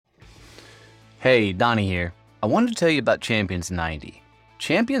Hey, Donnie here. I wanted to tell you about Champions 90.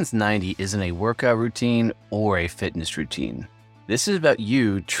 Champions 90 isn't a workout routine or a fitness routine. This is about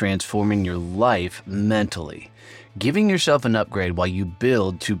you transforming your life mentally, giving yourself an upgrade while you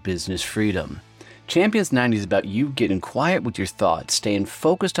build to business freedom. Champions 90 is about you getting quiet with your thoughts, staying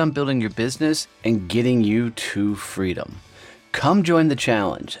focused on building your business, and getting you to freedom. Come join the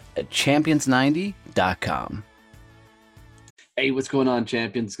challenge at champions90.com. Hey, what's going on,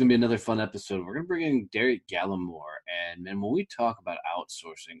 champions? It's going to be another fun episode. We're going to bring in Derek Gallimore. And man, when we talk about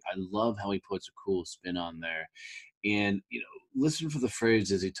outsourcing, I love how he puts a cool spin on there. And, listen for the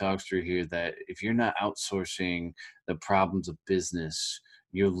phrase as he talks through here that if you're not outsourcing the problems of business,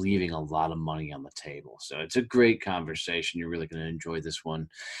 you're leaving a lot of money on the table. So it's a great conversation. You're really going to enjoy this one.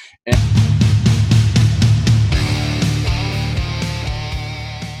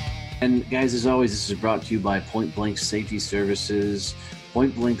 And guys, as always, this is brought to you by Point Blank Safety Services.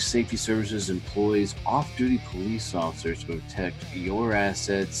 Point Blank Safety Services employs off-duty police officers to protect your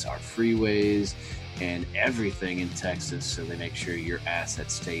assets, our freeways, and everything in Texas, so they make sure your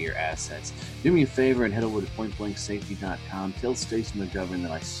assets stay your assets. Do me a favor and head over to pointblanksafety.com. Tell Stacey McGovern that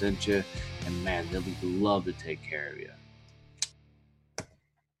I sent you, and man, they'll love to take care of you.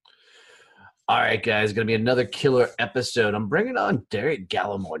 All right, guys, going to be another killer episode. I'm bringing on Derek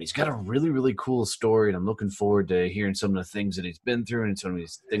Gallimore. He's got a really, really cool story, and I'm looking forward to hearing some of the things that he's been through and some of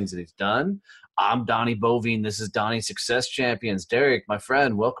these things that he's done. I'm Donnie Bovine. This is Donnie Success Champions. Derek, my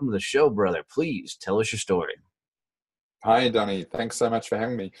friend, welcome to the show, brother. Please tell us your story. Hi, Donnie. Thanks so much for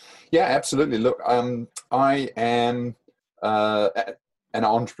having me. Yeah, absolutely. Look, I am an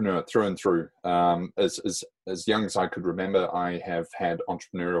entrepreneur through and through. As young as I could remember, I have had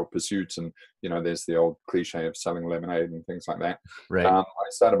entrepreneurial pursuits, and there's the old cliche of selling lemonade and things like that. Right. I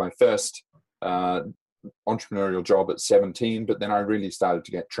started my first entrepreneurial job at 17, but then I really started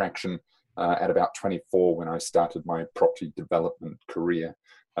to get traction at about 24 when I started my property development career.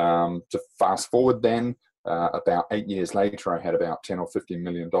 To fast forward then, about 8 years later, I had about $10 or $15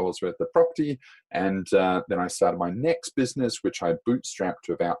 million worth of property. And then I started my next business, which I bootstrapped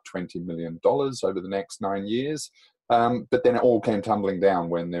to about $20 million over the next 9 years. But then it all came tumbling down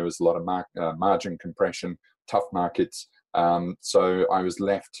when there was a lot of margin compression, tough markets. So I was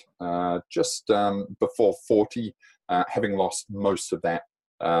left just before 40, having lost most of that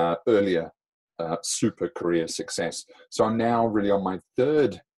earlier super career success. So I'm now really on my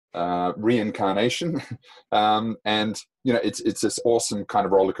third reincarnation, and it's this awesome kind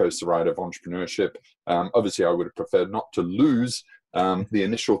of roller coaster ride of entrepreneurship. Obviously, I would have preferred not to lose the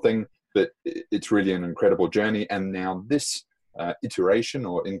initial thing, but it's really an incredible journey. And now this iteration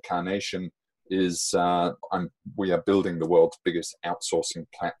or incarnation is we are building the world's biggest outsourcing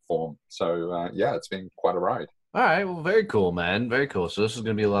platform. So it's been quite a ride. All right. Well, very cool, man. Very cool. So this is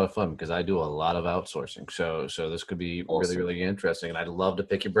going to be a lot of fun because I do a lot of outsourcing. So this could be awesome. Really, really interesting. And I'd love to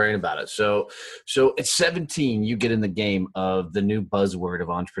pick your brain about it. So at 17, you get in the game of the new buzzword of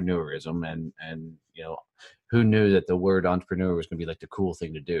entrepreneurism. And who knew that the word entrepreneur was going to be like the cool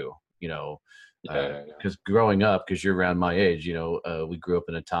thing to do, because growing up, because you're around my age, we grew up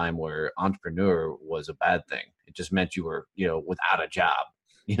in a time where entrepreneur was a bad thing. It just meant you were, without a job.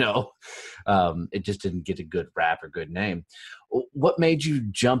 It just didn't get a good rap or good name. What made you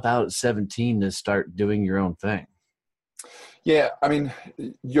jump out at 17 to start doing your own thing? Yeah, I mean,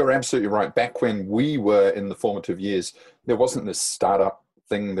 you're absolutely right. Back when we were in the formative years, there wasn't this startup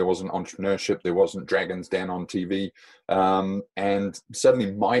thing. There wasn't entrepreneurship. There wasn't Dragon's Den on TV. And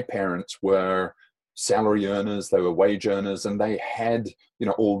suddenly my parents were salary earners, they were wage earners, and they had,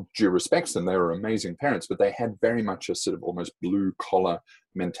 all due respects, and they were amazing parents, but they had very much a sort of almost blue collar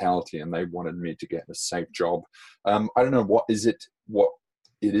mentality, and they wanted me to get a safe job. I don't know what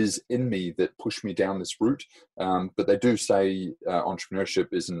it is in me that pushed me down this route, but they do say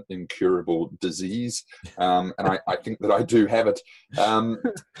entrepreneurship is an incurable disease, and I think that I do have it.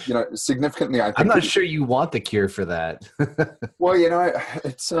 Significantly, I think I'm not sure you want the cure for that. Well,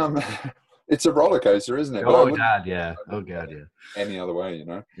 it's a roller coaster, isn't it? Oh God, yeah. Any other way,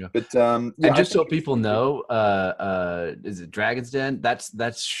 Yeah. But and just so people know, is it Dragon's Den?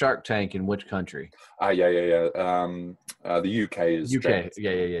 That's Shark Tank in which country? The UK is UK.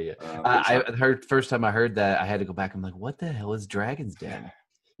 Yeah. I heard first time I heard that, I had to go back. I'm like, what the hell is Dragon's Den?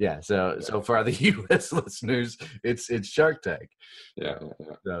 Yeah. So for the US listeners, it's Shark Tank. Yeah.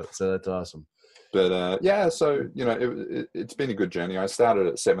 So that's awesome. But it's been a good journey. I started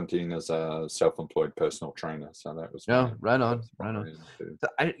at 17 as a self-employed personal trainer, so that was right on.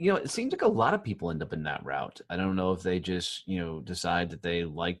 It seems like a lot of people end up in that route. I don't know if they just decide that they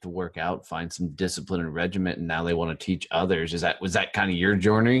like to work out, find some discipline and regiment, and now they want to teach others. Was that kind of your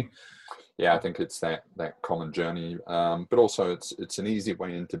journey? Yeah, I think it's that common journey, but also it's an easy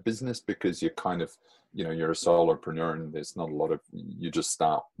way into business because you're kind of, you're a solopreneur and there's not a lot of, you just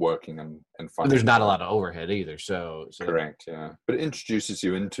start working and And there's finding not a out. lot of overhead either. So Correct, yeah. But it introduces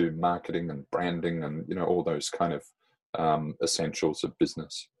you into marketing and branding and all those kind of essentials of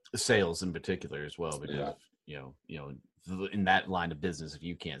business. sales in particular as well, because Yeah, in that line of business, if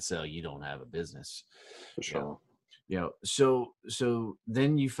you can't sell, you don't have a business. for You know, sure. so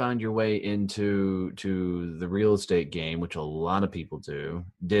then you found your way to the real estate game, which a lot of people do.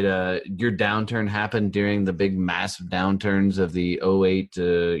 Did your downturn happen during the big massive downturns of the '08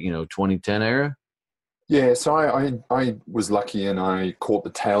 to 2010 era? Yeah, so I was lucky and I caught the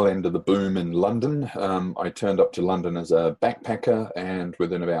tail end of the boom in London. I turned up to London as a backpacker, and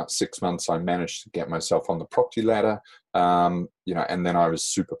within about 6 months, I managed to get myself on the property ladder. And then I was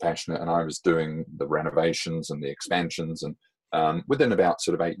super passionate, and I was doing the renovations and the expansions, and within about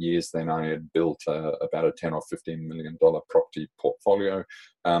sort of 8 years, then I had built about a 10 or $15 million property portfolio.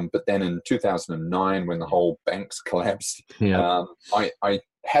 But then in 2009, when the whole banks collapsed, Yeah. I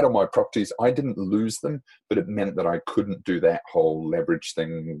had all my properties. I didn't lose them, but it meant that I couldn't do that whole leverage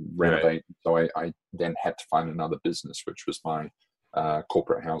thing, renovate. Right. So I then had to find another business, which was my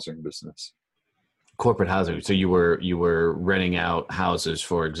corporate housing business. Corporate housing. So you were renting out houses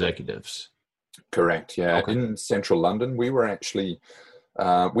for executives. Correct. Yeah. Okay. In central London, we were actually,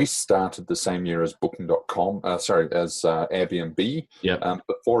 we started the same year as Booking.com, as Airbnb, Yep.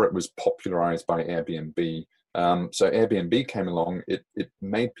 before it was popularized by Airbnb. So Airbnb came along. It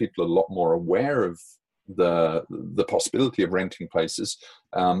made people a lot more aware of the possibility of renting places,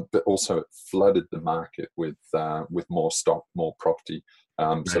 but also it flooded the market with more stock, more property. So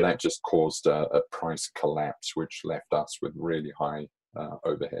Right. that just caused a price collapse, which left us with really high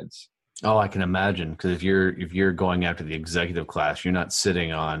overheads. Oh, I can imagine, because if you're going after the executive class, you're not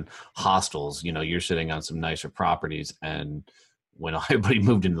sitting on hostels. You're sitting on some nicer properties, and when everybody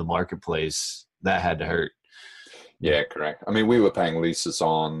moved into the marketplace, that had to hurt. Yeah, correct. I mean, we were paying leases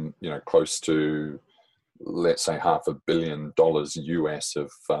on, close to, let's say, $500 million US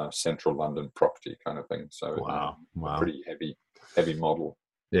of central London property kind of thing. So Wow, a wow. pretty heavy model.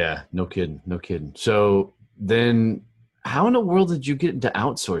 Yeah, no kidding, no kidding. So then, how in the world did you get into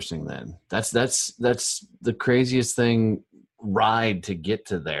outsourcing then? That's the craziest thing ride to get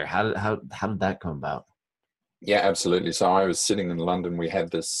to there. How did that come about? Yeah, absolutely. So I was sitting in London. We had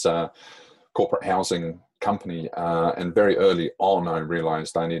this corporate housing company, and very early on, I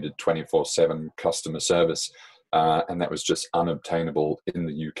realized I needed 24/7 customer service. And that was just unobtainable in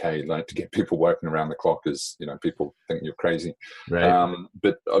the UK. Like, to get people working around the clock is, people think you're crazy. Right.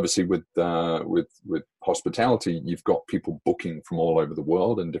 But obviously, with hospitality, you've got people booking from all over the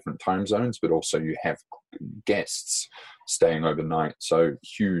world in different time zones, but also you have guests staying overnight. So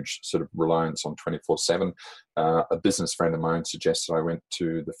huge sort of reliance on 24/7. A business friend of mine suggested I went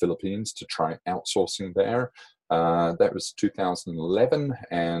to the Philippines to try outsourcing there. That was 2011,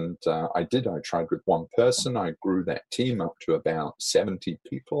 and I did. I tried with one person. I grew that team up to about 70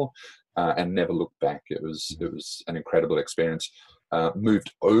 people, and never looked back. It was an incredible experience.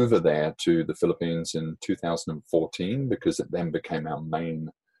 Moved over there to the Philippines in 2014 because it then became our main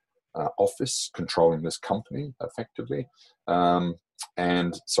office controlling this company effectively.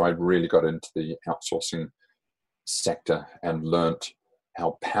 And so I really got into the outsourcing sector and learnt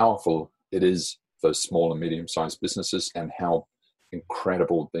how powerful it is for small and medium-sized businesses, and how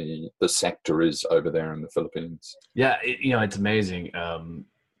incredible the sector is over there in the Philippines. Yeah, it's amazing.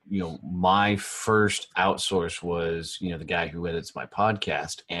 My first outsource was, the guy who edits my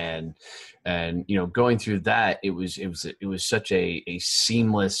podcast, and going through that, it was such a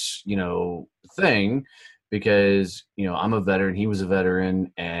seamless, thing, because, I'm a veteran, he was a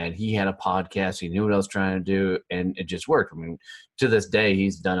veteran, and he had a podcast, he knew what I was trying to do, and it just worked. I mean, to this day,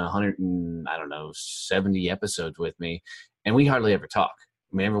 he's done 100 and, I don't know, 70 episodes with me, and we hardly ever talk.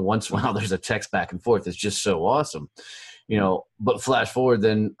 I mean, every once in a while there's a text back and forth. It's just so awesome. But flash forward,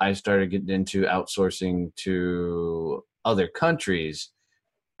 then I started getting into outsourcing to other countries,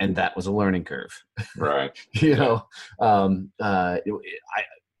 and that was a learning curve. Right. you Yeah. know,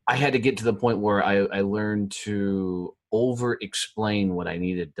 I had to get to the point where I learned to over explain what I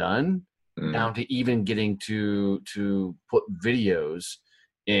needed done, Mm, down to even getting to put videos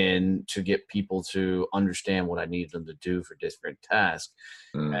in to get people to understand what I needed them to do for different tasks.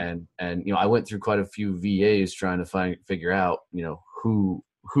 mm, And I went through quite a few VAs trying to figure out, who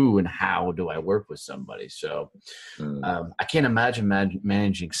and how do I work with somebody. So mm. I can't imagine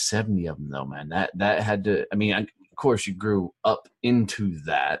managing 70 of them though, man. That had to, I mean, of course you grew up into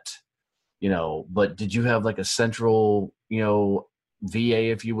that, but did you have like a central, VA,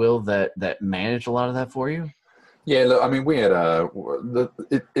 if you will, that managed a lot of that for you? Yeah, look, I mean, we had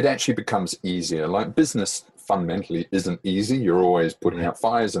it actually becomes easier. Like business fundamentally isn't easy. You're always putting out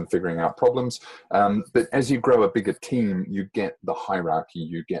fires and figuring out problems. But as you grow a bigger team, you get the hierarchy,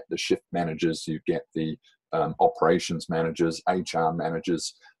 you get the shift managers, you get the operations managers, HR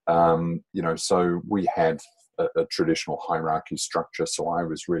managers. So we had a traditional hierarchy structure. So I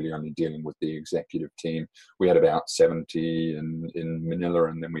was really only dealing with the executive team. We had about 70 in Manila,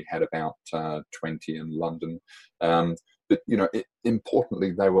 and then we had about 20 in London. But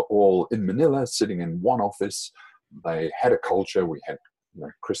importantly, they were all in Manila, sitting in one office. They had a culture. We had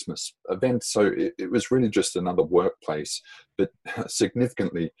Christmas events, so it was really just another workplace. But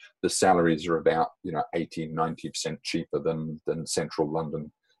significantly, the salaries are about 80-90% cheaper than central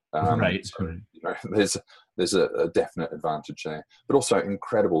London. Right. So there's a definite advantage there, but also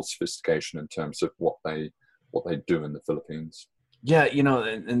incredible sophistication in terms of what they do in the Philippines. Yeah,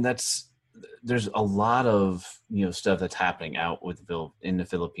 and there's a lot of stuff that's happening out in the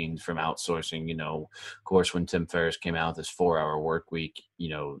Philippines from outsourcing. Of course, when Tim Ferriss came out with this 4-hour work week,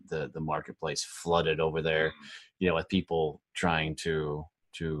 the marketplace flooded over there, with people trying to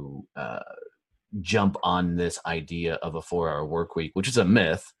jump on this idea of a 4-hour work week, which is a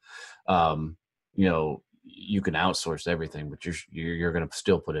myth. You can outsource everything, but you're going to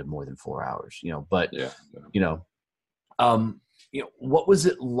still put in more than 4 hours. But what was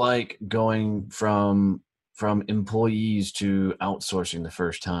it like going from employees to outsourcing the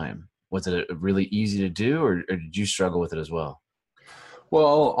first time? Was it really easy to do, or did you struggle with it as well?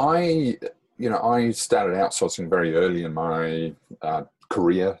 Well, I started outsourcing very early in my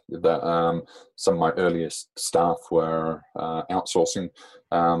career. That some of my earliest staff were outsourcing.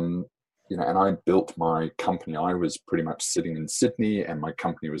 And I built my company. I was pretty much sitting in Sydney, and my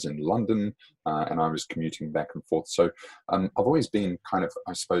company was in London, and I was commuting back and forth. So I've always been kind of,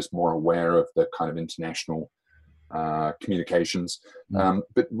 I suppose, more aware of the kind of international communications.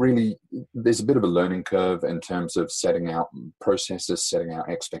 But really, there's a bit of a learning curve in terms of setting out processes, setting out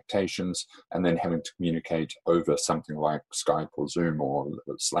expectations, and then having to communicate over something like Skype or Zoom or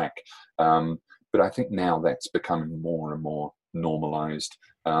Slack. But I think now that's becoming more and more normalized.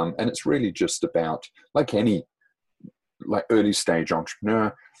 And it's really just about, like any early stage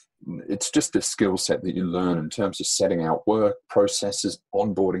entrepreneur, it's just a skill set that you learn in terms of setting out work, processes,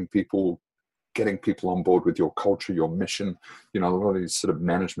 onboarding people, getting people on board with your culture, your mission, a lot of these sort of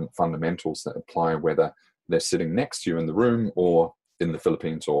management fundamentals that apply whether they're sitting next to you in the room or in the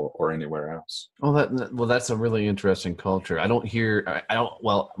Philippines or anywhere else. Well, that's a really interesting culture.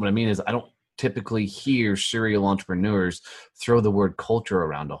 What I mean is I don't typically hear serial entrepreneurs throw the word culture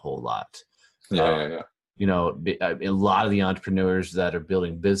around a whole lot. Yeah. A lot of the entrepreneurs that are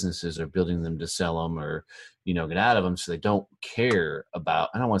building businesses are building them to sell them or, get out of them. So they don't care about,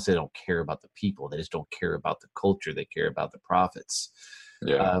 I don't want to say they don't care about the people. They just don't care about the culture. They care about the profits.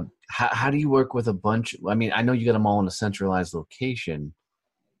 Yeah. How do you work with a bunch? I mean, I know you got them all in a centralized location,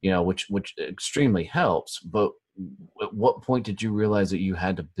 which extremely helps, but at what point did you realize that you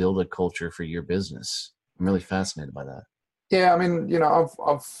had to build a culture for your business? I'm really fascinated by that. Yeah, I mean,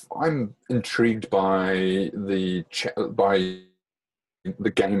 I'm intrigued by the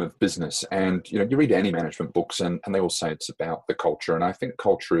game of business, and you read any management books, and they all say it's about the culture, and I think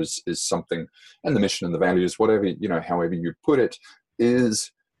culture is something, and the mission and the values, whatever however you put it,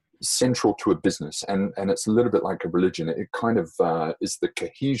 is central to a business, and it's a little bit like a religion. It kind of is the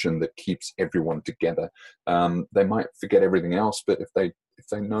cohesion that keeps everyone together. They might forget everything else, but if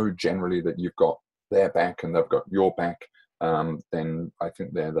they know generally that you've got their back and they've got your back, then I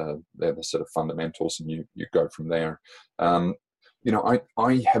think they're the sort of fundamentals, and you go from there.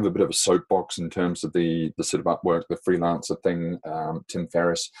 I have a bit of a soapbox in terms of the sort of Upwork, the freelancer thing, Tim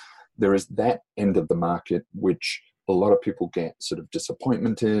Ferriss. There is that end of the market which a lot of people get sort of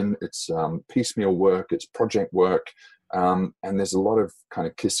disappointment in. It's piecemeal work, it's project work, and there's a lot of kind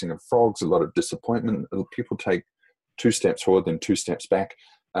of kissing of frogs, a lot of disappointment. People take 2 steps forward, then 2 steps back.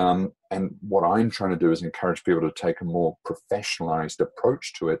 And what I'm trying to do is encourage people to take a more professionalized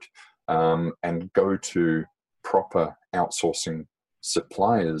approach to it, and go to proper outsourcing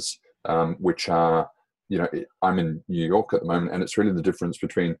suppliers, which are, I'm in New York at the moment, and it's really the difference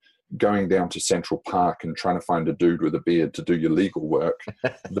between going down to Central Park and trying to find a dude with a beard to do your legal work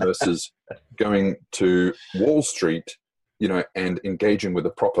versus going to Wall Street, and engaging with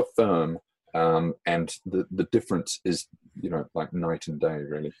a proper firm. And the difference is, like night and day,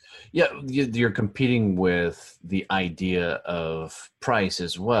 really. Yeah, you're competing with the idea of price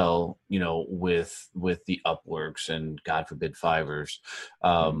as well, with the Upworks and God forbid Fivers,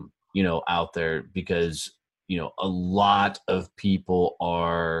 out there, because a lot of people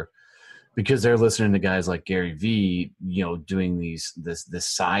are, because they're listening to guys like Gary Vee, doing this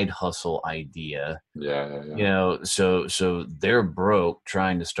side hustle idea. Yeah. So they're broke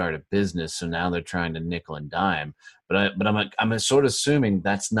trying to start a business, so now they're trying to nickel and dime. But I'm sort of assuming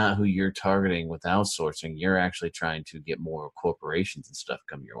that's not who you're targeting with outsourcing. You're actually trying to get more corporations and stuff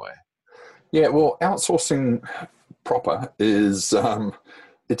come your way. Yeah, well, outsourcing proper is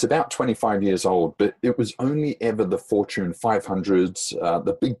it's about 25 years old, but it was only ever the Fortune 500s,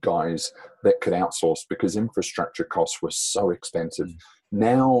 the big guys that could outsource because infrastructure costs were so expensive.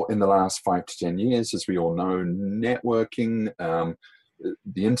 Now, in the last 5 to 10 years, as we all know, networking,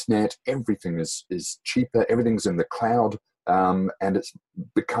 the internet, everything is cheaper. Everything's in the cloud, and it's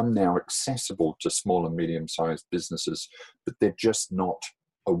become now accessible to small and medium-sized businesses, but they're just not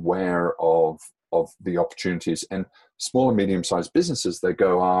aware of the opportunities. And small and medium-sized businesses, they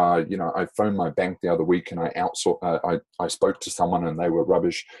go, I phoned my bank the other week and I outsourced. I spoke to someone and they were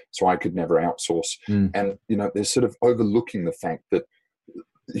rubbish, so I could never outsource. And they're sort of overlooking the fact that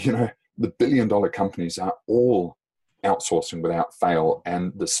the billion-dollar companies are all outsourcing without fail,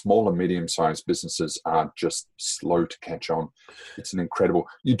 and the small and medium-sized businesses are just slow to catch on. It's an incredible.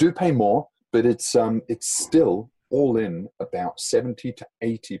 You do pay more, but it's still all in about 70 to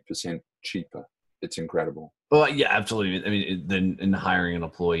 80% cheaper. It's incredible. Well, yeah, absolutely. I mean, than in hiring an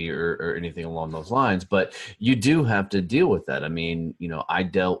employee or anything along those lines, but you do have to deal with that. I mean, I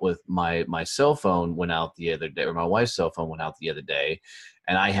dealt with my cell phone went out the other day, or my wife's cell phone went out the other day,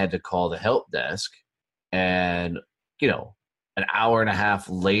 and I had to call the help desk, and an hour and a half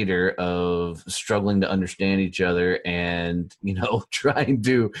later of struggling to understand each other and trying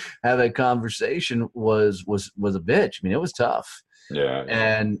to have a conversation was a bitch. I mean, it was tough. Yeah.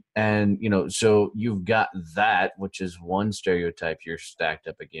 And so you've got that, which is one stereotype you're stacked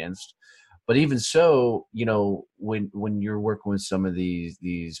up against. But even so, when you're working with some of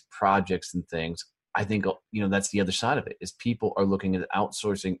these projects and things, I think that's the other side of it, is people are looking at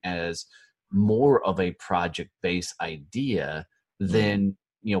outsourcing as more of a project-based idea than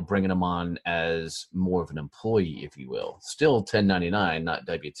bringing them on as more of an employee, if you will. Still 1099, not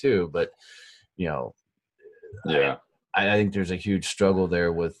W-2, but yeah. I think there's a huge struggle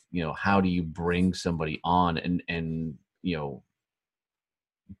there with how do you bring somebody on and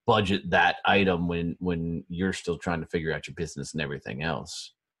budget that item when you're still trying to figure out your business and everything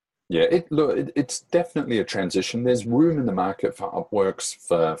else. Yeah, it's definitely a transition. There's room in the market for Upworks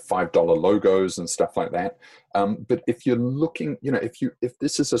for $5 logos and stuff like that. But if you're looking, if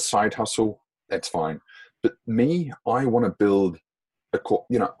this is a side hustle, that's fine. But I want to build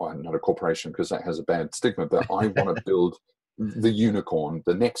not a corporation because that has a bad stigma, but I want to build the unicorn,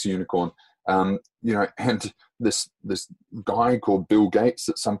 the next unicorn. And this guy called Bill Gates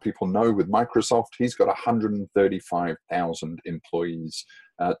that some people know with Microsoft, he's got 135,000 employees.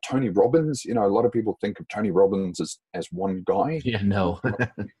 Tony Robbins, a lot of people think of Tony Robbins as one guy. Yeah, no.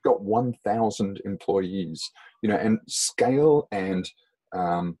 He's got 1,000 employees, and scale and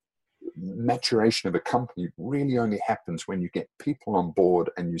maturation of a company really only happens when you get people on board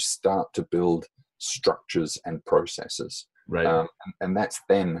and you start to build structures and processes. Right. And that's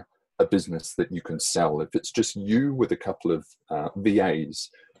then a business that you can sell. If it's just you with a couple of VAs,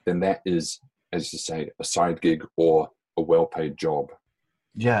 then that is, as you say, a side gig or a well-paid job.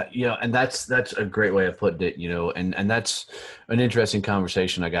 Yeah, and that's a great way of putting it, and that's an interesting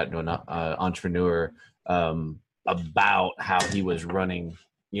conversation I got into an entrepreneur about how he was running,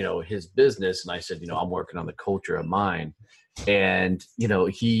 his business. And I said, I'm working on the culture of mine. And,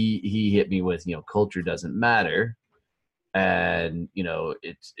 he hit me with, culture doesn't matter. And,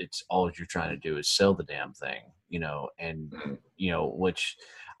 it's all you're trying to do is sell the damn thing, and, which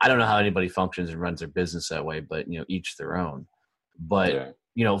I don't know how anybody functions and runs their business that way, but, each their own. But,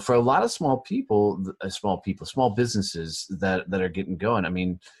 for a lot of small businesses that are getting going, I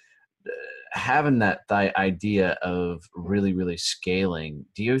mean, having that idea of really, really scaling,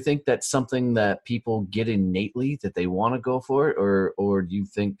 do you think that's something that people get innately, that they want to go for it? Or do you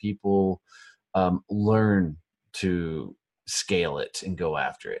think people learn to scale it and go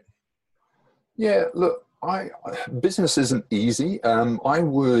after it? Yeah, look, business isn't easy. I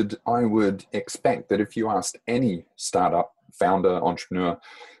would expect that if you asked any startup founder, entrepreneur,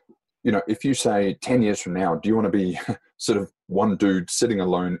 if you say 10 years from now, do you want to be sort of one dude sitting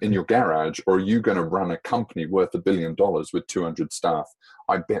alone in your garage, or are you going to run a company worth $1 billion with 200 staff?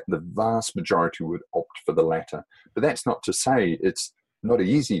 I bet the vast majority would opt for the latter. But that's not to say it's not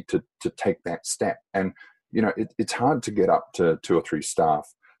easy to take that step. And, it's hard to get up to 2 or 3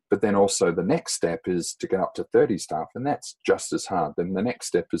 staff. But then also the next step is to get up to 30 staff, and that's just as hard. Then the next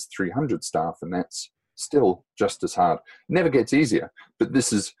step is 300 staff, and that's still just as hard. Never gets easier, but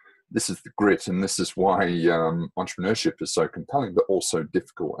this is the grit, and this is why entrepreneurship is so compelling, but also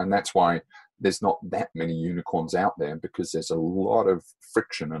difficult. And that's why there's not that many unicorns out there, because there's a lot of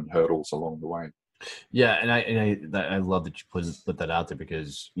friction and hurdles along the way. Yeah, and I love that you put that out there,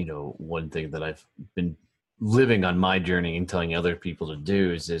 because one thing that I've been living on my journey and telling other people to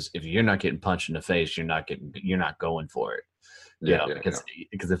do is if you're not getting punched in the face, you're not going for it.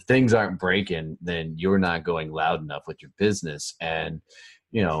 Because if things aren't breaking, then you're not going loud enough with your business. And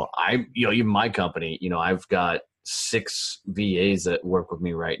even my company, I've got 6 VAs that work with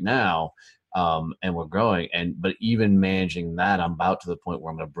me right now. And we're growing, but even managing that, I'm about to the point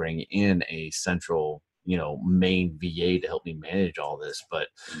where I'm going to bring in a central, main VA to help me manage all this. But,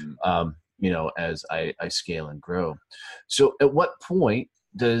 as I scale and grow. So at what point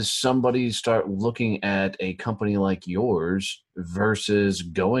does somebody start looking at a company like yours versus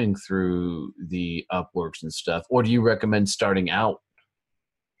going through the Upworks and stuff? Or do you recommend starting out,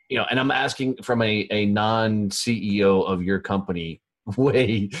 and I'm asking from a non-CEO of your company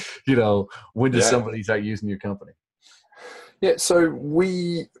way, when does somebody start using your company? Yeah, so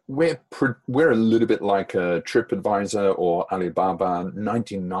we're a little bit like a TripAdvisor or Alibaba.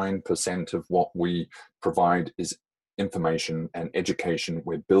 99% of what we provide is information and education.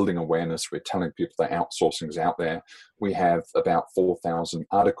 We're building awareness. We're telling people that outsourcing is out there. We have about 4,000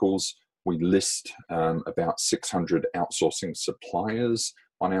 articles. We list about 600 outsourcing suppliers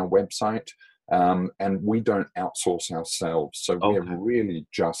on our website. And we don't outsource ourselves. So we're really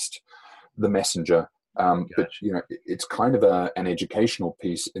just the messenger. But, it's kind of an educational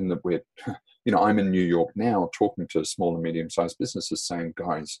piece in that we're, I'm in New York now talking to small and medium-sized businesses saying,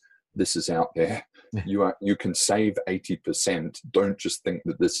 guys, this is out there. You can save 80%. Don't just think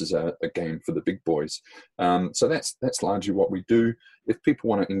that this is a game for the big boys. So that's largely what we do. If people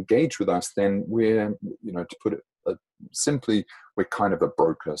want to engage with us, then we're, to put it simply, we're kind of a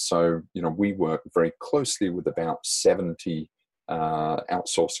broker. So, we work very closely with about 70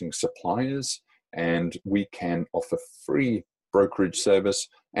 outsourcing suppliers, and we can offer free brokerage service,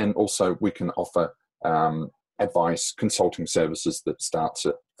 and also we can offer advice consulting services that starts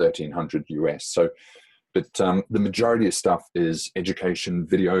at $1,300 US. So, but the majority of stuff is education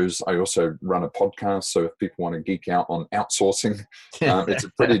videos. I also run a podcast, so if people want to geek out on outsourcing, it's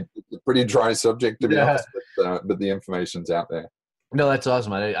a pretty dry subject, to be honest, but the information's out there. No, that's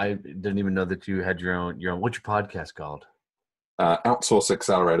awesome. I didn't even know that you had your own. What's your podcast called? Outsource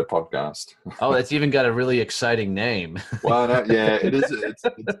Accelerator Podcast. Oh, that's even got a really exciting name. Well, it is. It's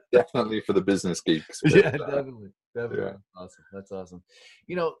definitely for the business geeks. But, definitely. Yeah. Awesome. That's awesome.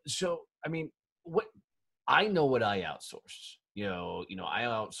 So I mean, I know what I outsource. I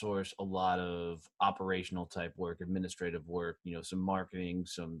outsource a lot of operational type work, administrative work. Some marketing,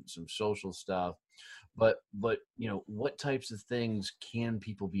 some social stuff. But what types of things can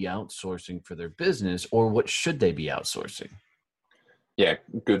people be outsourcing for their business, or what should they be outsourcing? Yeah,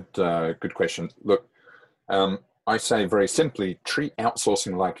 good question. Look, I say very simply, treat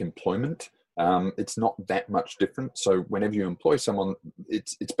outsourcing like employment. It's not that much different. So whenever you employ someone,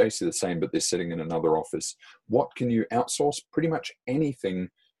 it's basically the same, but they're sitting in another office. What can you outsource? Pretty much anything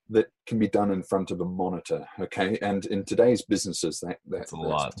that can be done in front of a monitor. Okay, and in today's businesses, that's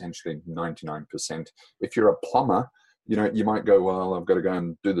potentially 99%. If you're a plumber, you might go, well, I've got to go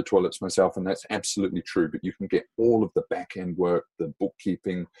and do the toilets myself, and that's absolutely true. But you can get all of the back end work, the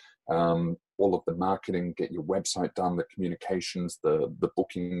bookkeeping, all of the marketing, get your website done, the communications, the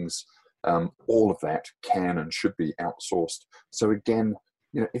bookings. All of that can and should be outsourced. So again,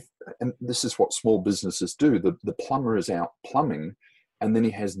 and this is what small businesses do. The plumber is out plumbing, and then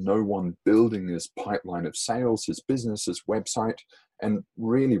he has no one building his pipeline of sales, his business, his website. And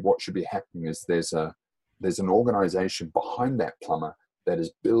really what should be happening is there's an organization behind that plumber that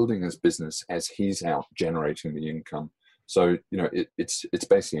is building his business as he's out generating the income. So, it's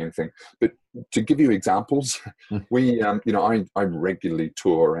basically anything. But to give you examples, we, I regularly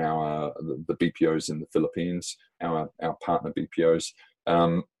tour the BPOs in the Philippines, our partner BPOs.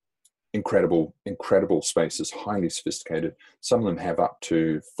 Incredible spaces, highly sophisticated. Some of them have up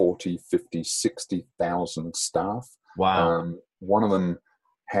to 40, 50, 60,000 staff. Wow. One of them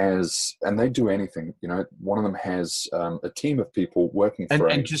has, and they do anything, one of them has a team of people working for.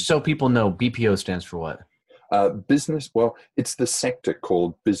 And just so people know, BPO stands for what? It's the sector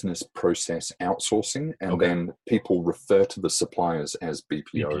called business process outsourcing, and then people refer to the suppliers as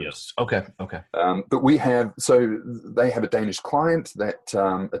BPOs. Okay. But they have a Danish client, a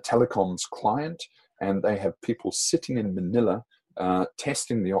telecoms client, and they have people sitting in Manila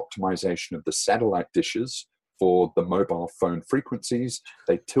testing the optimization of the satellite dishes for the mobile phone frequencies.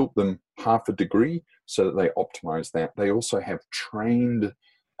 They tilt them half a degree so that they optimize that. They also have trained,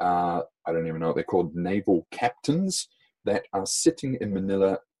 I don't even know what they're called, naval captains that are sitting in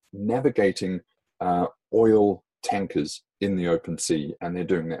Manila navigating oil tankers in the open sea, and they're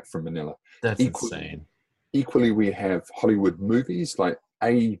doing that from Manila. That's insane. Equally, we have Hollywood movies, like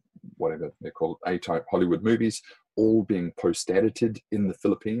whatever they're called, A-type Hollywood movies, all being post-edited in the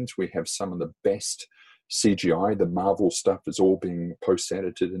Philippines. We have some of the best CGI. The Marvel stuff is all being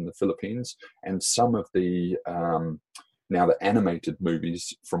post-edited in the Philippines. And some of the, now the animated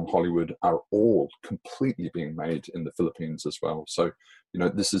movies from Hollywood are all completely being made in the Philippines as well. So,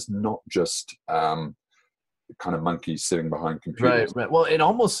 this is not just kind of monkeys sitting behind computers. Right. Well, it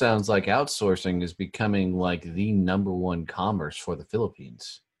almost sounds like outsourcing is becoming like the number one commerce for the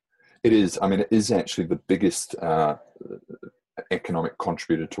Philippines. It is. I mean, it is actually the biggest economic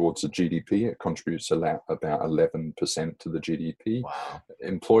contributor towards the GDP. It contributes about 11% to the GDP. Wow. It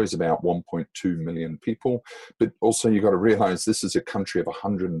employs about 1.2 million people. But also you've got to realize this is a country of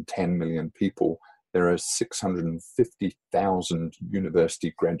 110 million people. There are 650,000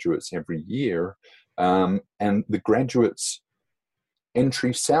 university graduates every year. And the graduates'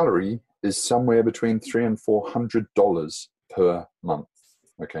 entry salary is somewhere between $300 and $400 per month.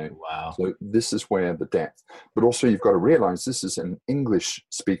 Okay. Wow. So this is where the depth, but also you've got to realize this is an English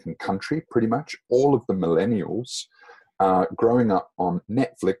speaking country. Pretty much all of the millennials are growing up on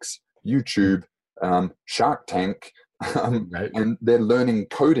Netflix, YouTube, Shark Tank, right. and they're learning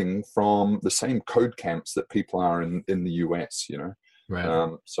coding from the same code camps that people are in the US,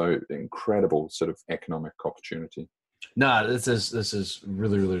 Right. So incredible sort of economic opportunity. No, this is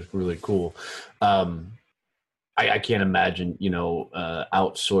really, really, really cool. I can't imagine,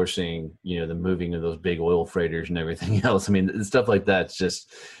 outsourcing, the moving of those big oil freighters and everything else. I mean, stuff like that's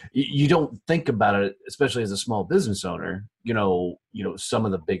just, you don't think about it, especially as a small business owner, some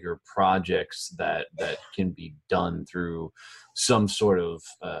of the bigger projects that can be done through some sort of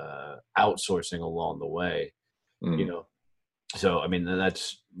outsourcing along the way, So, I mean,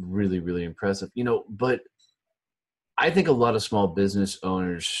 that's really, really impressive, but I think a lot of small business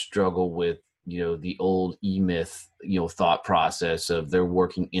owners struggle with, the old E-Myth, thought process of they're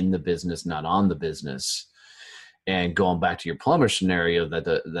working in the business, not on the business. And going back to your plumber scenario,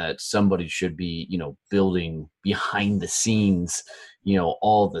 that somebody should be, building behind the scenes,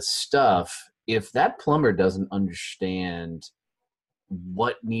 all the stuff. If that plumber doesn't understand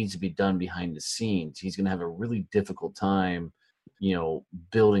what needs to be done behind the scenes, he's going to have a really difficult time,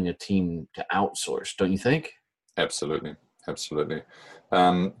 building a team to outsource. Don't you think? Absolutely.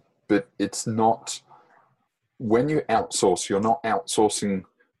 But it's not, when you outsource, you're not outsourcing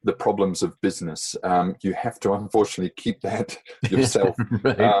the problems of business. You have to unfortunately keep that yourself.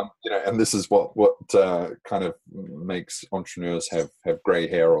 Right. And this is what kind of makes entrepreneurs have gray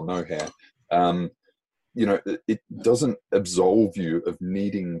hair or no hair. It doesn't absolve you of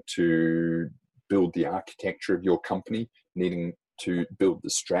needing to build the architecture of your company, needing to build the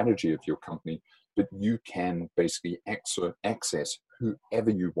strategy of your company, but you can basically access whoever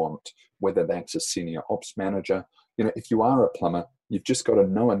you want, whether that's a senior ops manager. If you are a plumber, you've just got to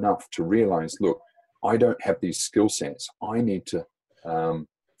know enough to realize, look, I don't have these skill sets. I need to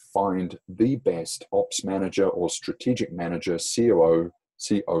find the best ops manager or strategic manager, COO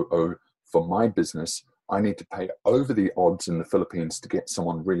for my business. I need to pay over the odds in the Philippines to get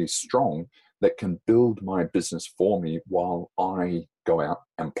someone really strong that can build my business for me while I go out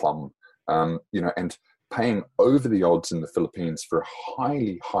and plumb. And paying over the odds in the Philippines for a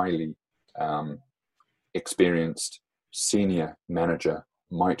highly, highly experienced senior manager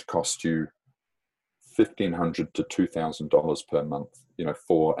might cost you $1,500 to $2,000 per month,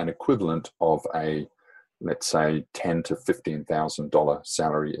 for an equivalent of a, let's say, $10,000 to $15,000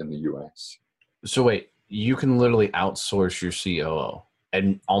 salary in the US. So wait, you can literally outsource your COO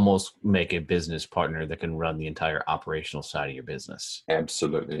and almost make a business partner that can run the entire operational side of your business.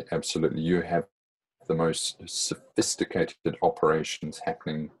 Absolutely. You have the most sophisticated operations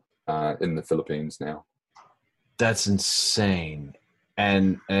happening in the Philippines now. That's insane.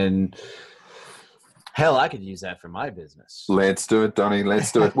 And hell, I could use that for my business. Let's do it, Donnie.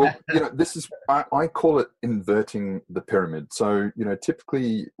 Let's do it. Well, this is, I call it inverting the pyramid. So,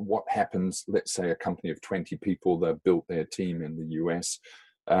 typically what happens, let's say a company of 20 people, they've built their team in the US.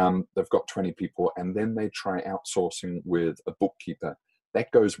 They've got 20 people, and then they try outsourcing with a bookkeeper.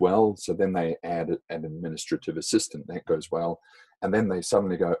 That goes well. So then they add an administrative assistant. That goes well. And then they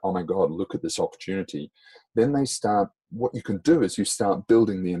suddenly go, oh my God, look at this opportunity. Then they start, what you can do is you start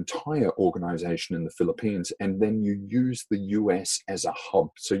building the entire organization in the Philippines, and then you use the US as a hub.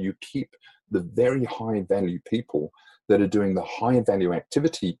 So you keep the very high value people that are doing the high value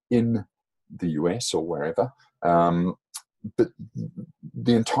activity in the US or wherever. But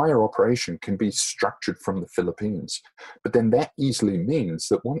the entire operation can be structured from the Philippines. But then that easily means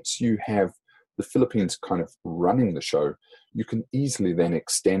that once you have the Philippines kind of running the show, you can easily then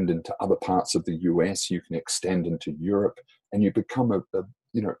extend into other parts of the US, you can extend into Europe, and you become a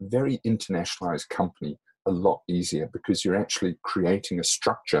very internationalized company a lot easier, because you're actually creating a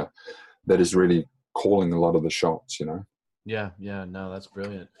structure that is really calling a lot of the shots, Yeah, no, that's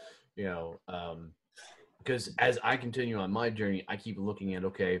brilliant. Because as I continue on my journey, I keep looking at,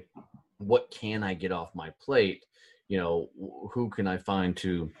 okay, what can I get off my plate? Who can I find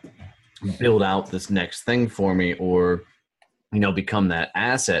to build out this next thing for me, or, become that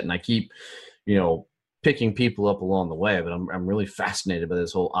asset? And I keep, picking people up along the way, but I'm really fascinated by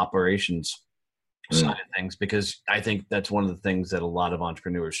this whole operations side of things, because I think that's one of the things that a lot of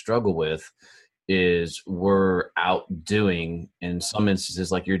entrepreneurs struggle with is we're out doing, in some instances,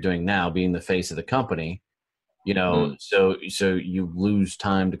 like you're doing now, being the face of the company, so you lose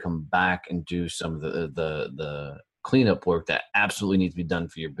time to come back and do some of the cleanup work that absolutely needs to be done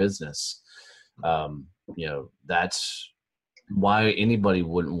for your business. That's why anybody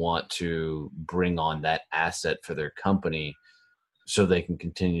wouldn't want to bring on that asset for their company so they can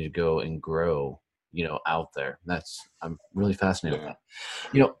continue to go and grow, out there. I'm really fascinated with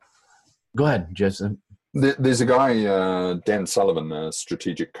that. Go ahead, Jason. There's a guy, Dan Sullivan, a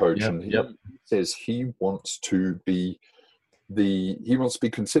strategic coach, and he says he wants to be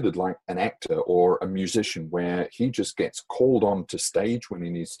considered like an actor or a musician, where he just gets called on to stage when he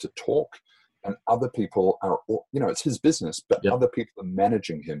needs to talk, and other people are, it's his business, but other people are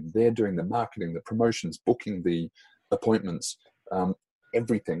managing him. They're doing the marketing, the promotions, booking the appointments,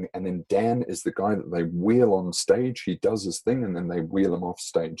 everything. And then Dan is the guy that they wheel on stage. He does his thing, and then they wheel him off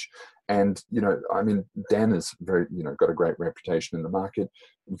stage. And, Dan is very, got a great reputation in the market,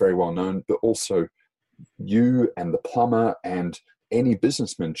 very well known, but also you and the plumber and any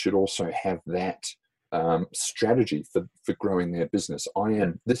businessman should also have that strategy for growing their business.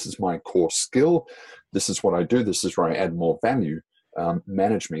 This is my core skill. This is what I do. This is where I add more value.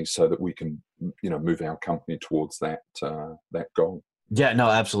 Manage me so that we can, move our company towards that goal. Yeah, no,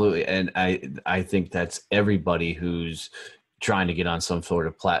 absolutely. And I think that's everybody who's trying to get on some sort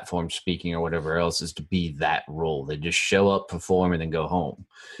of platform, speaking or whatever else, is to be that role. They just show up, perform, and then go home.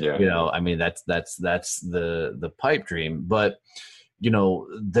 Yeah. I mean, that's the pipe dream. But,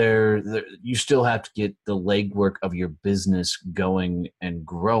 there you still have to get the legwork of your business going and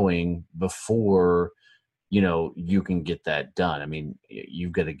growing before, you can get that done. I mean,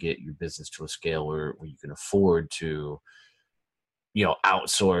 you've got to get your business to a scale where you can afford to,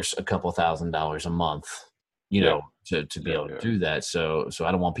 outsource a couple $1,000s a month, to be able to do that. So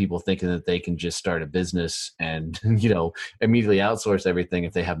I don't want people thinking that they can just start a business and, immediately outsource everything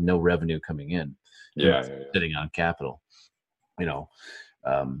if they have no revenue coming in, sitting on capital, so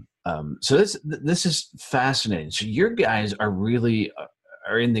this is fascinating. So your guys are really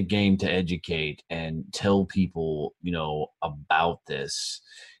are in the game to educate and tell people, about this.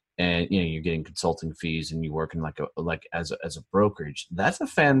 And you're getting consulting fees, and you're working as a brokerage. That's a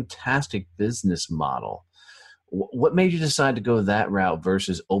fantastic business model. What made you decide to go that route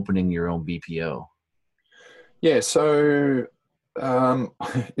versus opening your own BPO? Yeah, so my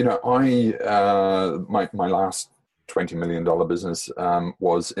last $20 million business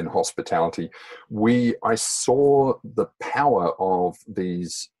was in hospitality. I saw the power of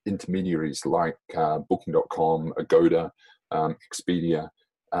these intermediaries like Booking.com, Agoda, Expedia.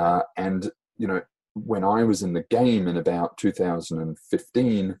 And, when I was in the game in about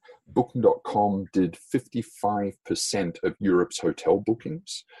 2015, Booking.com did 55% of Europe's hotel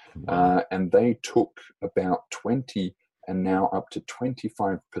bookings. And they took about 20 and now up to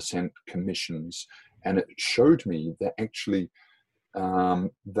 25% commissions. And it showed me that actually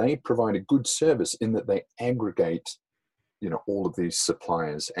they provide a good service in that they aggregate, all of these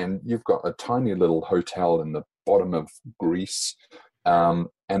suppliers. And you've got a tiny little hotel in the bottom of Greece.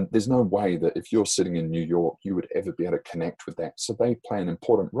 And there's no way that if you're sitting in New York, you would ever be able to connect with that. So they play an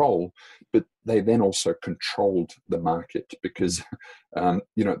important role, but they then also controlled the market because,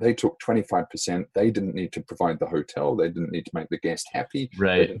 they took 25%. They didn't need to provide the hotel. They didn't need to make the guest happy.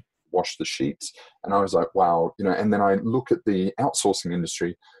 Right. They didn't wash the sheets. And I was like, wow, and then I look at the outsourcing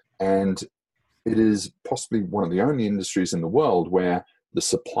industry, and it is possibly one of the only industries in the world where the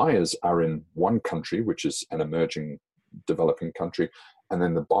suppliers are in one country, which is an emerging developing country, and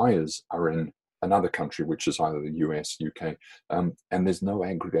then the buyers are in another country, which is either the US, UK, and there's no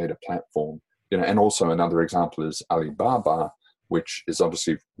aggregator platform. And also another example is Alibaba, which is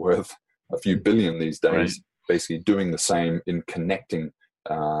obviously worth a few billion these days, basically doing the same in connecting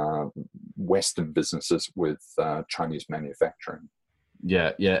Western businesses with Chinese manufacturing.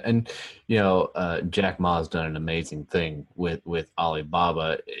 Yeah, yeah, and Jack Ma's done an amazing thing with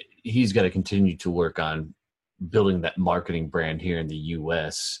Alibaba. He's got to continue to work on building that marketing brand here in the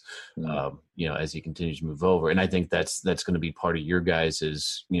U.S. As he continues to move over, and I think that's going to be part of your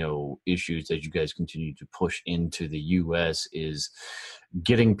guys's issues as you guys continue to push into the U.S. is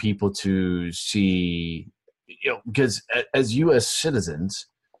getting people to see, because as U.S. citizens,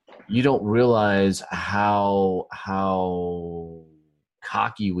 you don't realize how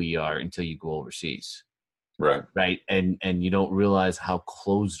cocky we are until you go overseas. Right. And you don't realize how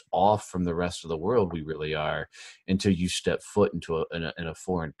closed off from the rest of the world we really are until you step foot into a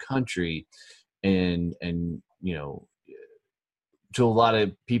foreign country. And to a lot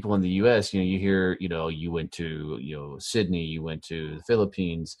of people in the US, you hear, you went to, Sydney, you went to the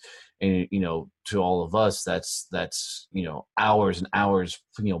Philippines, and, to all of us, that's, hours and hours,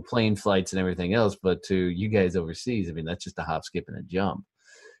 plane flights and everything else. But to you guys overseas, I mean, that's just a hop, skip, and a jump,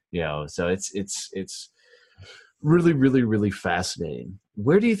 so it's really, really, really fascinating.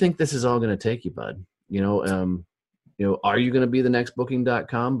 Where do you think this is all going to take you, bud? Are you going to be the next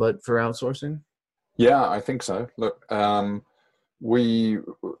Booking.com, but for outsourcing? Yeah, I think so. Look,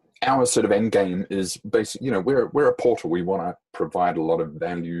 our sort of end game is basically, we're a portal. We want to provide a lot of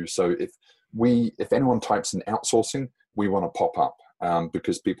value. So if anyone types in outsourcing, we want to pop up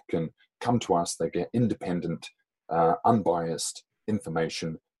because people can come to us. They get independent, unbiased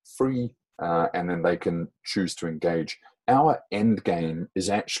information, free, and then they can choose to engage. Our end game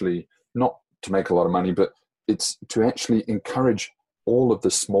is actually not to make a lot of money, but it's to actually encourage all of the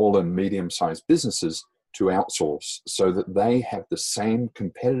small and medium-sized businesses to outsource so that they have the same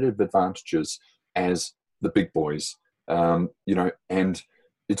competitive advantages as the big boys, and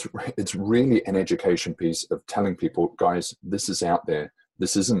it's really an education piece of telling people, guys, this is out there.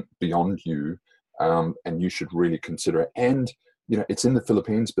 This isn't beyond you, and you should really consider it. And it's in the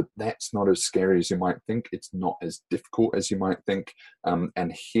Philippines, but that's not as scary as you might think. It's not as difficult as you might think.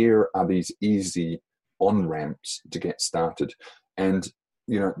 And here are these easy on-ramps to get started. And,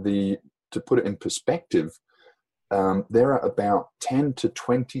 to put it in perspective, there are about 10 to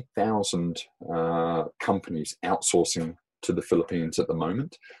 20,000 companies outsourcing to the Philippines at the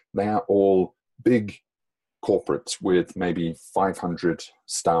moment. They are all big corporates with maybe 500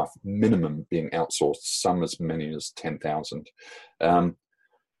 staff minimum being outsourced, some as many as 10,000.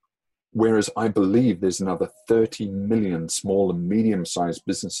 Whereas I believe there's another 30 million small and medium-sized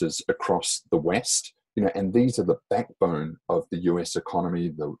businesses across the West, and these are the backbone of the US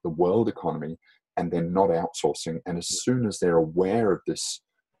economy, the world economy, and they're not outsourcing. And as soon as they're aware of this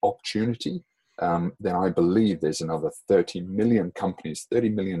opportunity, then I believe there's another 30 million companies, 30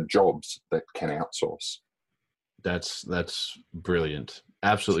 million jobs that can outsource. That's brilliant.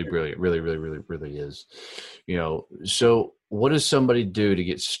 Absolutely brilliant. Really, really, really, really is. So what does somebody do to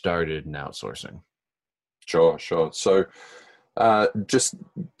get started in outsourcing? Sure. So just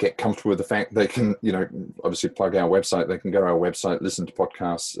get comfortable with the fact they can, obviously plug our website. They can go to our website, listen to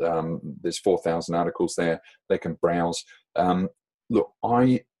podcasts. There's 4,000 articles there. They can browse. Look,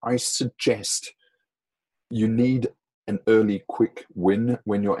 I suggest you need an early, quick win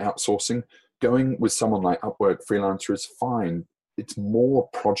when you're outsourcing. Going with someone like Upwork Freelancer is fine. It's more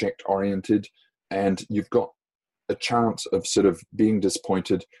project oriented, and you've got a chance of sort of being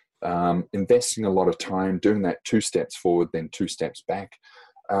disappointed, investing a lot of time, doing that 2 steps forward, then 2 steps back.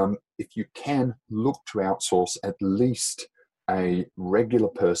 If you can, look to outsource at least a regular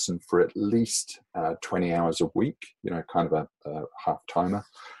person for at least 20 hours a week, kind of a half-timer.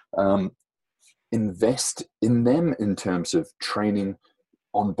 Invest in them in terms of training,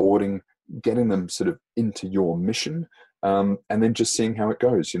 onboarding, getting them sort of into your mission, and then just seeing how it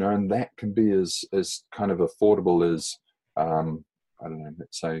goes, and that can be as kind of affordable as, I don't know,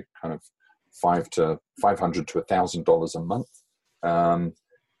 let's say kind of $500 to $1,000 a month.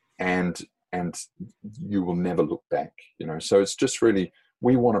 And you will never look back, so it's just really,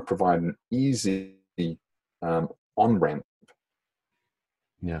 we want to provide an easy on-ramp.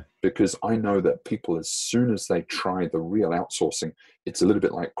 Yeah. Because I know that people, as soon as they try the real outsourcing, it's a little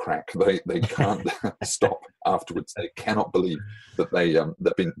bit like crack. They can't stop afterwards. They cannot believe that they've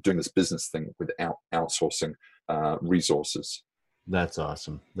been doing this business thing without outsourcing resources. That's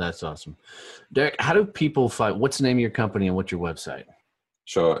awesome. Derek, how do people find, what's the name of your company and what's your website?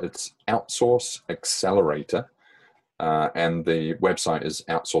 Sure. It's Outsource Accelerator. And the website is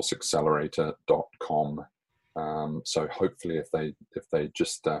outsourceaccelerator.com. So hopefully if they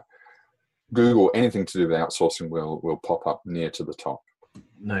just Google anything to do with outsourcing, will pop up near to the top.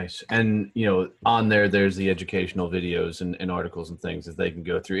 Nice. And, on there, there's the educational videos and articles and things that they can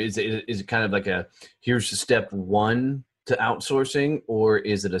go through. Is it kind of like here's step one to outsourcing, or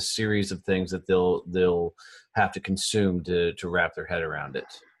is it a series of things that they'll have to consume to wrap their head around it?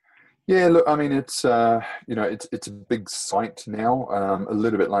 Yeah, look, I mean, it's it's a big site now, a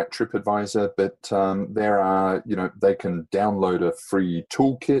little bit like TripAdvisor, but there are, they can download a free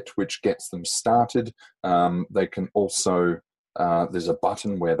toolkit which gets them started. They can also there's a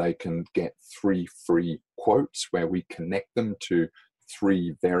button where they can get 3 free quotes where we connect them to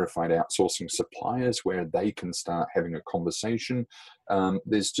 3 verified outsourcing suppliers where they can start having a conversation.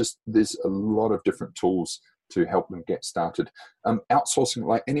 There's a lot of different tools to help them get started. Outsourcing,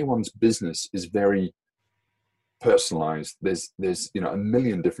 like anyone's business, is very personalized. There's a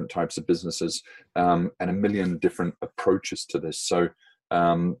million different types of businesses and a million different approaches to this. So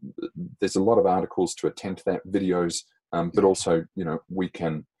there's a lot of articles to attend to that, videos, but also we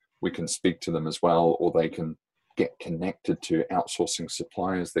can speak to them as well, or they can get connected to outsourcing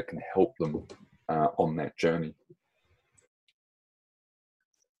suppliers that can help them on that journey.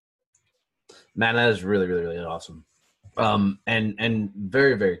 Man, that is really, really, really awesome. And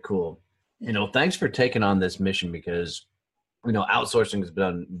very, very cool. Thanks for taking on this mission, because, outsourcing has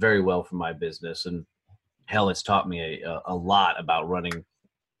done very well for my business, and hell, it's taught me a lot about running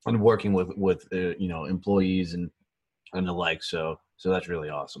and working with employees and the like. So that's really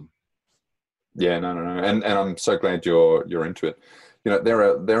awesome. Yeah, no, and I'm so glad you're into it.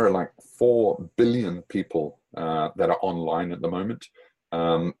 There are like 4 billion people that are online at the moment.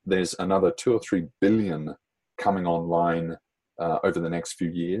 There's another 2 or 3 billion coming online over the next few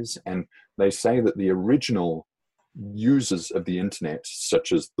years, and they say that the original users of the internet,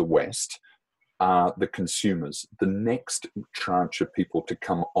 such as the West, are the consumers. The next tranche of people to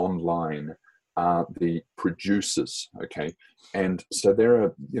come online are the producers. Okay, and so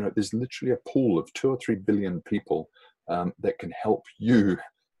there's literally a pool of 2 or 3 billion people that can help you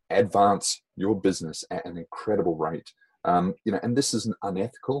advance your business at an incredible rate. And this isn't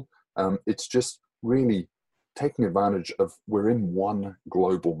unethical. It's just really taking advantage of, we're in one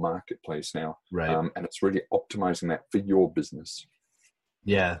global marketplace now, right? And it's really optimizing that for your business.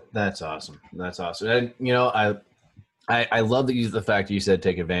 Yeah, that's awesome. That's awesome. And I love the fact that you said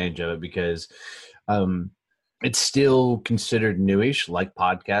take advantage of it, because it's still considered newish, like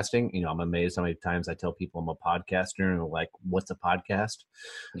podcasting. I'm amazed how many times I tell people I'm a podcaster and they're like, "What's a podcast?"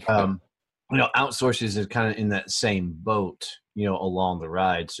 Outsources is kind of in that same boat, along the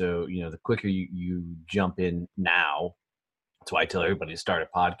ride. So, the quicker you jump in now, that's why I tell everybody to start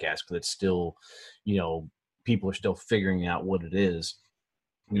a podcast, because it's still, people are still figuring out what it is.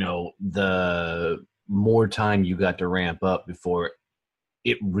 The more time you got to ramp up before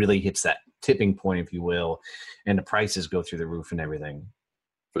it really hits that tipping point, if you will, and the prices go through the roof and everything.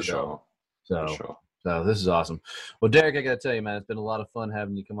 For sure. So this is awesome. Well, Derek, I got to tell you, man, it's been a lot of fun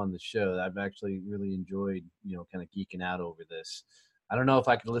having you come on the show. I've actually really enjoyed, kind of geeking out over this. I don't know if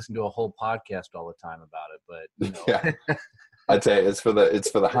I could listen to a whole podcast all the time about it, but Yeah. I'd say it's for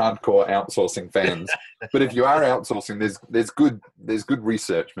the hardcore outsourcing fans. But if you are outsourcing, there's good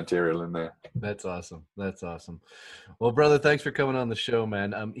research material in there. That's awesome. That's awesome. Well, brother, thanks for coming on the show,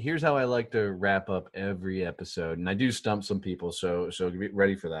 man. Here's how I like to wrap up every episode, and I do stump some people, so get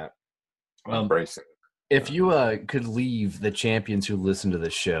ready for that. Embracing. If you could leave the champions who listen to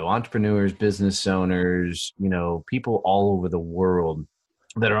this show, entrepreneurs, business owners, people all over the world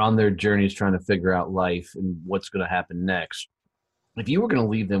that are on their journeys trying to figure out life and what's going to happen next, if you were going to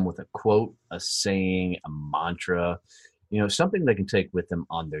leave them with a quote, a saying, a mantra, something they can take with them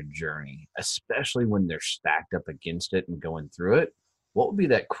on their journey, especially when they're stacked up against it and going through it, what would be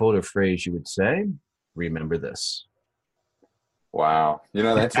that quote or phrase you would say? Remember this. Wow.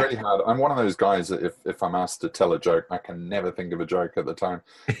 That's really hard. I'm one of those guys that if I'm asked to tell a joke, I can never think of a joke at the time.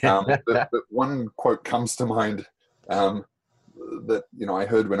 But one quote comes to mind that I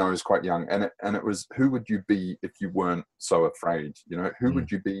heard when I was quite young, and it was, who would you be if you weren't so afraid? Who would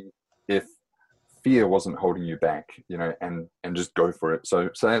you be if fear wasn't holding you back? And just go for it. So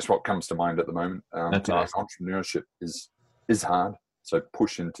that's what comes to mind at the moment. That's awesome. Entrepreneurship is hard, so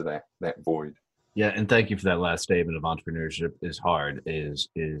push into that void. Yeah, and thank you for that last statement of entrepreneurship is hard. Is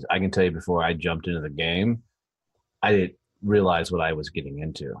I can tell you, before I jumped into the game, I didn't realize what I was getting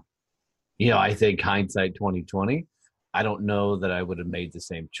into. I think hindsight 2020, I don't know that I would have made the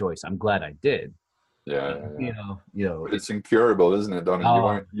same choice. I'm glad I did. Yeah. But it's incurable, isn't it,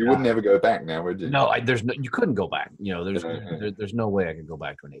 Donnie? You would never go back now, would you? No, you couldn't go back. There's no way I could go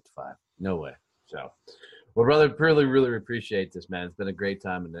back to an 8 to 5. No way. So, well, brother, really, really appreciate this, man. It's been a great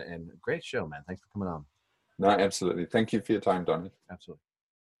time and a great show, man. Thanks for coming on. No, absolutely. Thank you for your time, Donnie. Absolutely.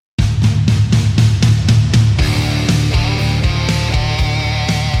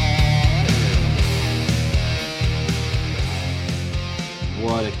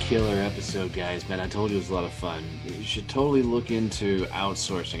 What a killer episode, guys. Man, I told you it was a lot of fun. You should totally look into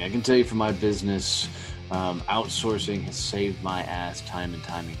outsourcing. I can tell you from my business, outsourcing has saved my ass time and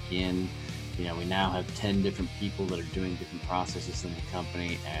time again. You know, we now have 10 different people that are doing different processes in the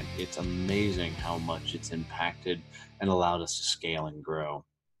company, and it's amazing how much it's impacted and allowed us to scale and grow.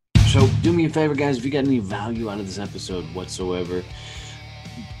 So do me a favor, guys, if you got any value out of this episode whatsoever,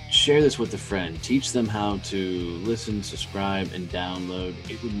 share this with a friend. Teach them how to listen, subscribe, and download.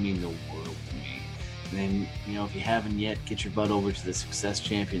 It would mean the world to me. And then, you know, if you haven't yet, get your butt over to the Success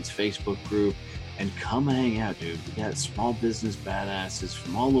Champions Facebook group and come hang out, dude. We got small business badasses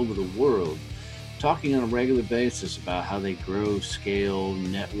from all over the world talking on a regular basis about how they grow, scale,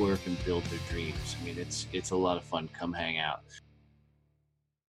 network, and build their dreams. I mean, it's a lot of fun. Come hang out.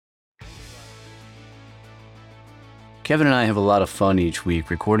 Kevin and I have a lot of fun each week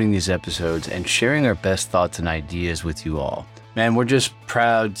recording these episodes and sharing our best thoughts and ideas with you all. Man, we're just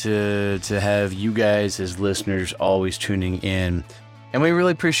proud to have you guys as listeners always tuning in. And we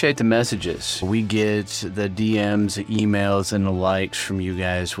really appreciate the messages. We get the DMs, the emails, and the likes from you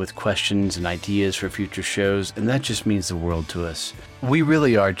guys with questions and ideas for future shows, and that just means the world to us. We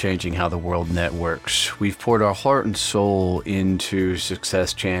really are changing how the world networks. We've poured our heart and soul into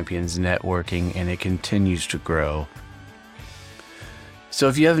Success Champions networking, and it continues to grow. So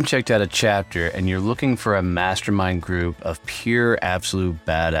if you haven't checked out a chapter and you're looking for a mastermind group of pure absolute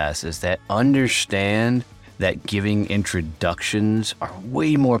badasses that understand that giving introductions are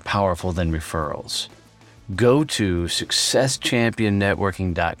way more powerful than referrals, go to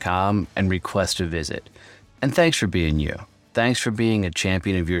successchampionnetworking.com and request a visit. And thanks for being you. Thanks for being a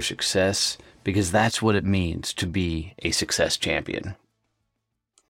champion of your success, because that's what it means to be a success champion.